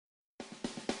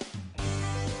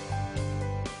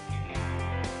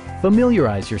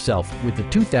Familiarize yourself with the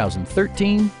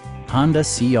 2013 Honda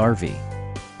CR-V.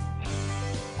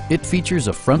 It features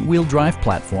a front-wheel drive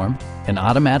platform, an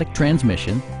automatic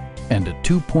transmission, and a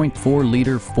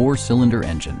 2.4-liter four-cylinder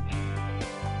engine.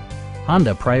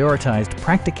 Honda prioritized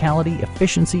practicality,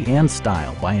 efficiency, and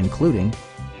style by including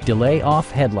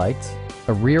delay-off headlights,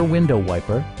 a rear window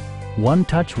wiper,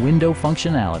 one-touch window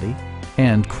functionality,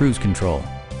 and cruise control.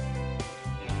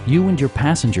 You and your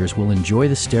passengers will enjoy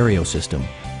the stereo system,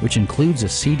 which includes a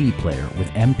CD player with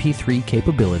MP3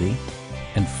 capability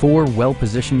and 4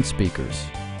 well-positioned speakers.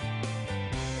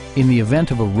 In the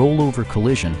event of a rollover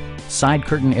collision, side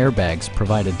curtain airbags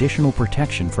provide additional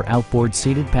protection for outboard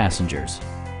seated passengers.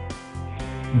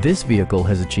 This vehicle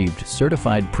has achieved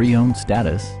certified pre-owned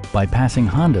status by passing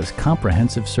Honda's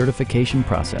comprehensive certification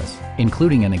process,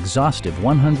 including an exhaustive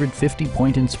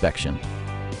 150-point inspection.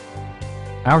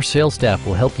 Our sales staff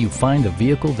will help you find the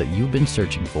vehicle that you've been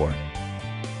searching for.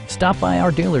 Stop by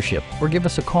our dealership or give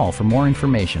us a call for more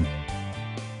information.